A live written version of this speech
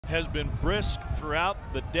has been brisk throughout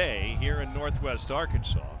the day here in Northwest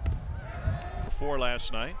Arkansas. 4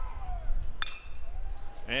 last night.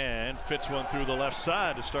 And fits one through the left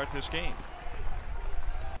side to start this game.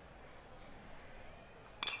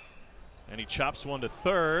 And he chops one to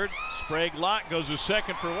third. Sprague Lott goes to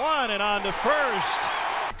second for one and on to first.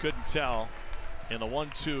 Couldn't tell. In the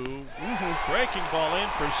 1-2, breaking ball in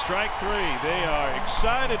for strike 3. They are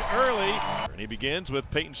excited early. And he begins with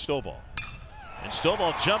Peyton Stovall. And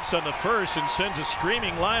Stovall jumps on the first and sends a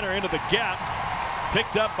screaming liner into the gap.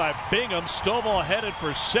 Picked up by Bingham. Stovall headed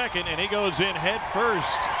for second, and he goes in head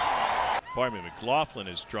first. Pardon me, McLaughlin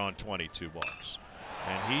has drawn 22 balks.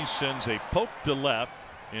 And he sends a poke to left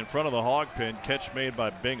in front of the hog pen. Catch made by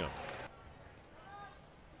Bingham.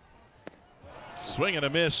 Swing and a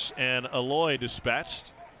miss, and Aloy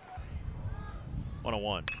dispatched.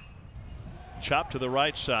 1-1. Chop to the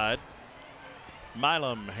right side.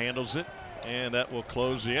 Milam handles it, and that will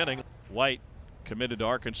close the inning. White committed to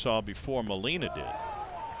Arkansas before Molina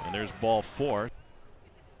did. And there's ball 4.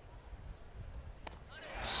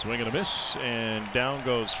 Swing and a miss, and down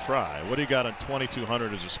goes Fry. What do you got on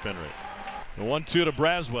 2,200 as a spin rate? The 1-2 to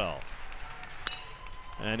Braswell.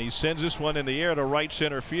 And he sends this one in the air to right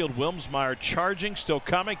center field. Wilmsmeyer charging, still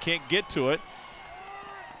coming, can't get to it.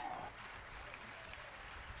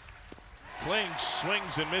 Kling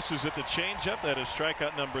swings and misses at the changeup. That is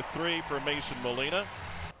strikeout number 3 for Mason Molina.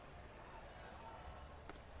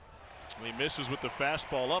 He misses with the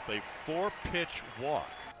fastball up, a 4-pitch walk.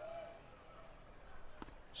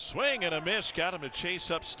 Swing and a miss, got him to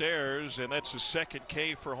chase upstairs, and that's the second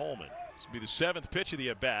K for Holman. This will be the 7th pitch of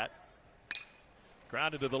the at-bat.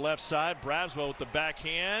 Grounded to the left side. Braswell with the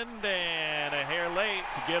backhand and a hair late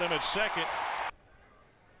to get him at second.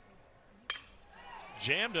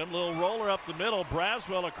 Jammed him, little roller up the middle.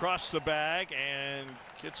 Braswell across the bag and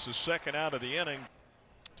gets the second out of the inning.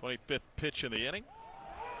 25th pitch in the inning.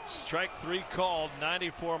 Strike 3 called,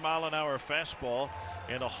 94-mile-an-hour fastball,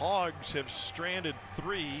 and the Hogs have stranded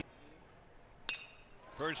 3.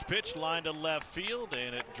 First pitch line to left field,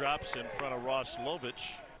 and it drops in front of Ross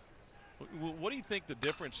Lovich. What do you think the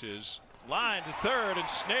difference is? Line to third and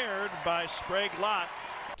snared by Sprague Lott.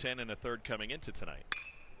 10 1/3 coming into tonight.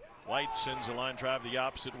 White sends a line drive the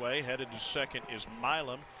opposite way. Headed to second is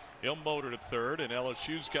Milam. He'll motor to third, and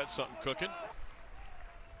LSU's got something cooking.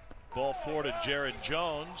 Ball 4 to Jared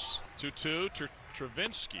Jones. 2-2 to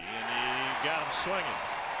Travinsky, and he got him swinging.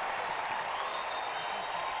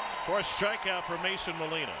 4th strikeout for Mason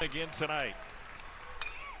Molina again tonight.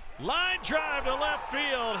 Line drive to left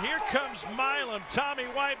field. Here comes Milam. Tommy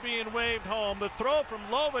White being waved home. The throw from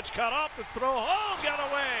Lovich cut off the throw. Oh, got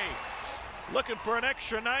away. Looking for an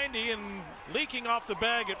extra 90, and leaking off the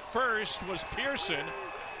bag at first was Pearson,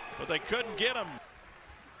 but they couldn't get him.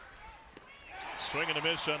 Swing and a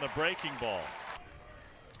miss on the breaking ball.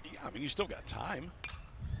 Yeah, I mean, you still got time.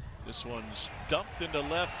 This one's dumped into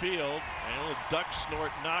left field, and a little duck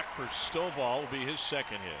snort knock for Stovall will be his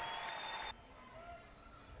second hit.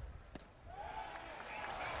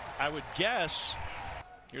 I would guess,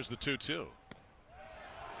 here's the 2-2.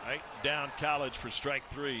 Right down College for strike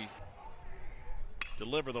 3.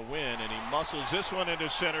 Deliver the win, and he muscles this one into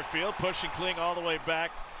center field, pushing Kling all the way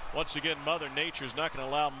back. Once again, Mother Nature's not going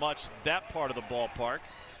to allow much that part of the ballpark,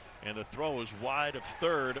 and the throw is wide of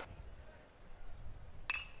third.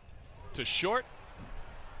 To short.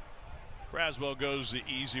 Braswell goes the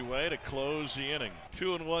easy way to close the inning.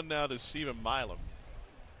 2-1 now to Stephen Milam.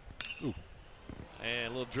 Ooh.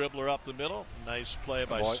 And a little dribbler up the middle. Nice play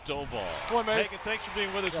by Stovall. Hagen, thanks for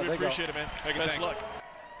being with us. We appreciate it, man. Hagen, best luck.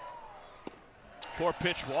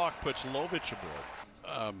 4-pitch walk puts Lovich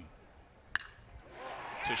aboard.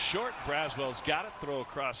 To short. Braswell's got it. Throw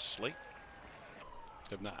across slate.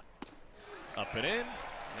 Have not. Up and in.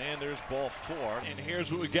 And there's ball 4. And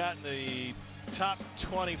here's what we got in the top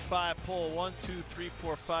 25 poll. 1, 2, 3,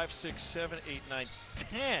 4, 5, 6, 7, 8, 9,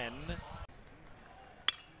 10.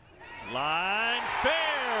 Line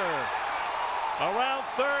fair. Around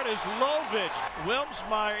third is Lovich.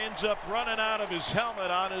 Wilmsmeyer ends up running out of his helmet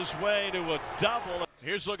on his way to a double.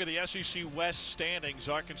 Here's a look at the SEC West standings.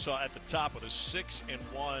 Arkansas at the top with a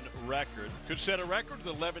 6-1 record. Could set a record with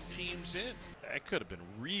 11 teams in. That could have been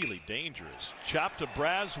really dangerous. Chop to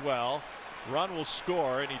Braswell. Run will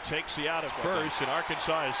score, and he takes the out at first, and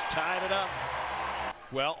Arkansas has tied it up.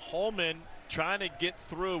 Well, Holman trying to get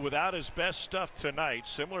through without his best stuff tonight,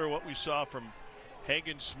 similar to what we saw from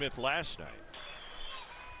Hagen Smith last night.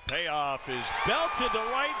 Payoff is belted to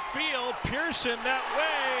right field. Pearson that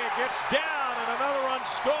way gets down, and another run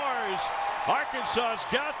scores. Arkansas's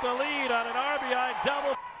got the lead on an RBI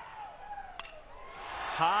double.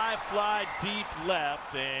 high fly deep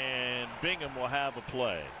left, and Bingham will have a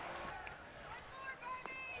play.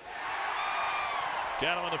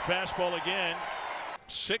 Got him on the fastball again.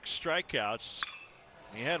 6 strikeouts.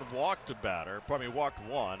 He hadn't walked a batter, probably walked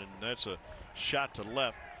one, and that's a shot to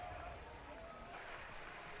left.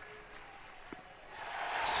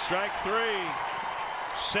 Strike 3.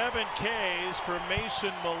 7 Ks for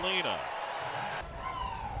Mason Molina.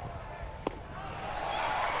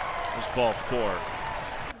 This ball 4.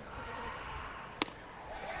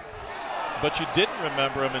 But you didn't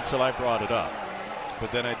remember him until I brought it up.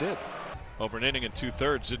 But then I did. Over an inning and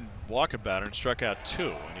 2/3, didn't walk a batter and struck out 2,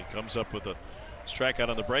 and he comes up with a strikeout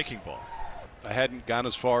on the breaking ball. I hadn't gone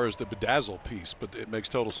as far as the bedazzle piece, but it makes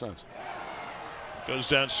total sense. Goes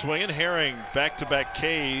down swinging. Herring back-to-back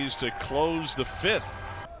Ks to close the 5th.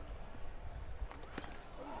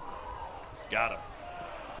 Got him.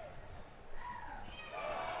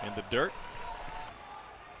 In the dirt.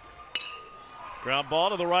 Ground ball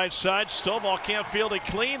to the right side. Stovall can't field it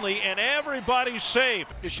cleanly, and everybody's safe.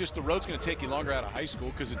 It's just the road's going to take you longer out of high school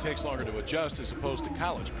because it takes longer to adjust as opposed to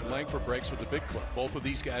college. But Langford breaks with the big club. Both of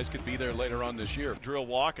these guys could be there later on this year. Drill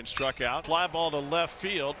walk and struck out. Fly ball to left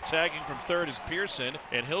field. Tagging from third is Pearson,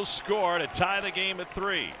 and he'll score to tie the game at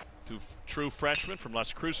 3. 2 true freshmen from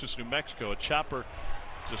Las Cruces, New Mexico. A chopper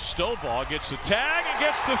to Stovall, gets the tag and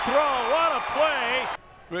gets the throw. What a play!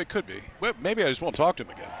 Well, it could be. Well, maybe I just won't talk to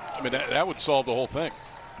him again. I mean, that would solve the whole thing.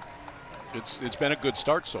 It's been a good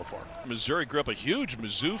start so far. Missouri grew up a huge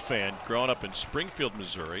Mizzou fan growing up in Springfield,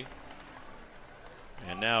 Missouri.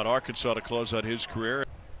 And now at Arkansas to close out his career.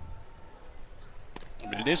 I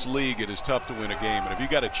mean, in this league, it is tough to win a game. And if you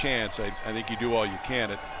got a chance, I think you do all you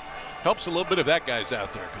can. It helps a little bit of that guy's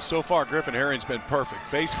out there. Because so far, Griffin Herring's been perfect.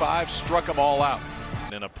 Phase 5, struck them all out.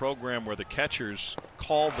 In a program where the catchers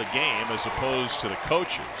called the game as opposed to the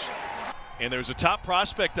coaches. And there was a top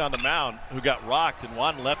prospect on the mound who got rocked, and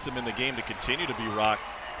Juan left him in the game to continue to be rocked.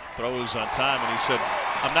 Throws on time, and he said,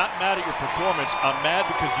 "I'm not mad at your performance. I'm mad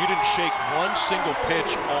because you didn't shake one single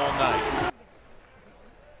pitch all night."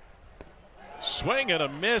 Swing and a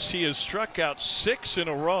miss. He has struck out 6 in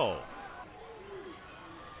a row.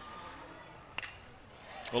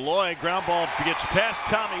 Eloy, ground ball gets past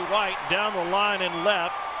Tommy White, down the line and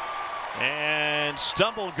left, and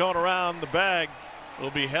stumbled going around the bag.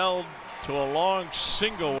 Will be held to a long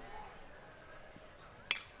single.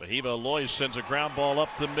 Bahiva Eloy sends a ground ball up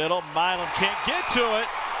the middle. Milam can't get to it.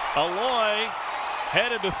 Eloy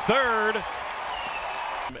headed to third.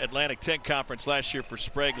 Atlantic 10 Conference last year for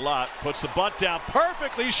Sprague Lott. Puts the bunt down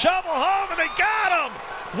perfectly. Shovel home, and they got him.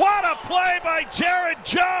 What a play by Jared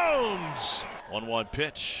Jones. 1-1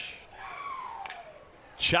 pitch.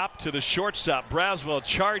 Chop to the shortstop. Braswell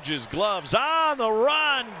charges, gloves on the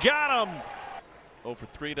run. Got him. 0 for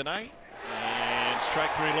 3 tonight. And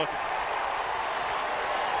strike 3 looking.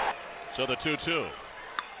 So the 2-2.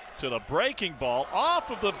 To the breaking ball off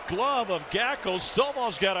of the glove of Gackel.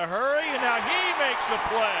 Stovall's got to hurry, and now he makes the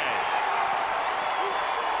play.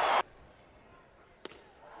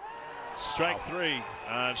 Strike 3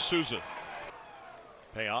 on Souza.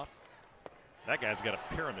 Payoff. That guy's got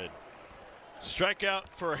a pyramid. Strikeout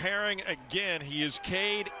for Herring again. He is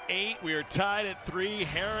K'd 8. We are tied at 3.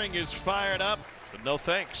 Herring is fired up. So no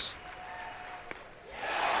thanks.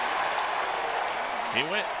 He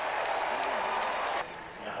went.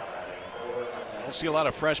 I don't see a lot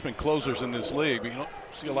of freshman closers in this league, but you don't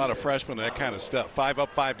see a lot of freshmen that kind of stuff. 5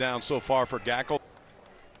 up, 5 down so far for Gackel.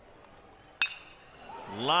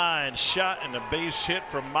 Line shot and a base hit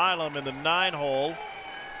for Milam in the 9-hole.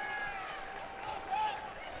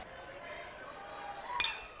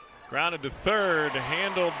 Grounded to third,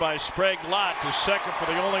 handled by Sprague Lott to second for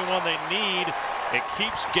the only one they need. It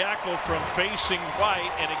keeps Gackel from facing White,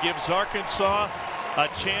 and it gives Arkansas a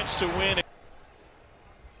chance to win.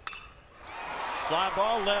 Fly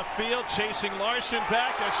ball left field, chasing Larson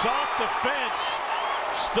back. That's off the fence.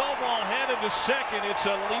 Stovall headed to second. It's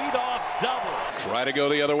a leadoff double. Try to go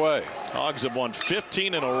the other way. Hogs have won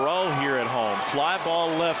 15 in a row here at home. Fly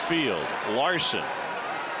ball left field. Larson.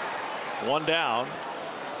 1 down.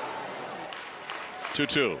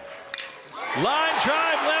 2-2. Line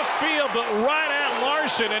drive left field, but right at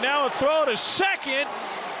Larson, and now a throw to second.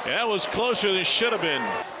 That was closer than it should have been.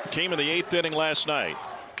 Came in the 8th inning last night.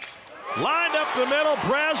 Lined up the middle,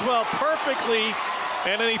 Braswell perfectly,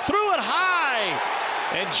 and then he threw it high,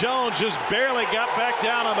 and Jones just barely got back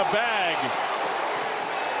down on the bag.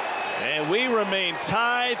 And we remain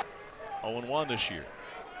tied. 0-1 this year.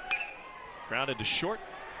 Grounded to short.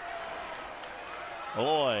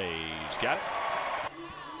 He's got it.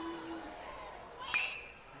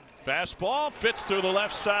 Fastball fits through the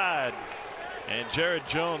left side, And Jared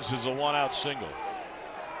Jones is a one-out single.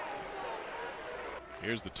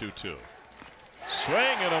 Here's the 2-2. Swing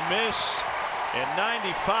and a miss. And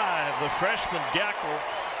 95, the freshman Gackle.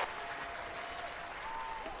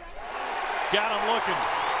 Got him looking.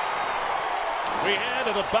 We head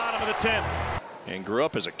to the bottom of the 10th. And grew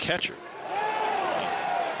up as a catcher.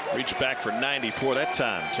 Reached back for 94 that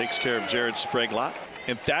time. Takes care of Jared Sprague-Lott.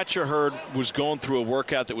 And Thatcher Hurd was going through a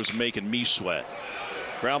workout that was making me sweat.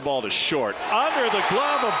 Ground ball to short. Under the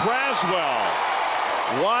glove of Braswell.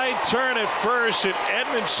 Wide turn at first, and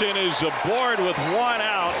Edmondson is aboard with one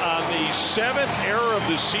out on the 7th error of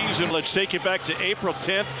the season. Let's take you back to April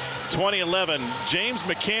 10th, 2011. James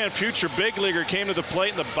McCann, future big leaguer, came to the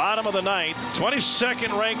plate in the bottom of the 9th.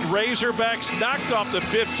 22nd ranked Razorbacks knocked off the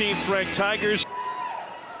 15th ranked Tigers.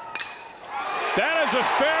 That is a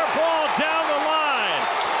fair ball down the line.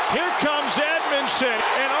 Here comes Edmondson,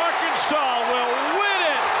 and Arkansas will win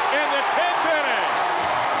it in the 10th inning.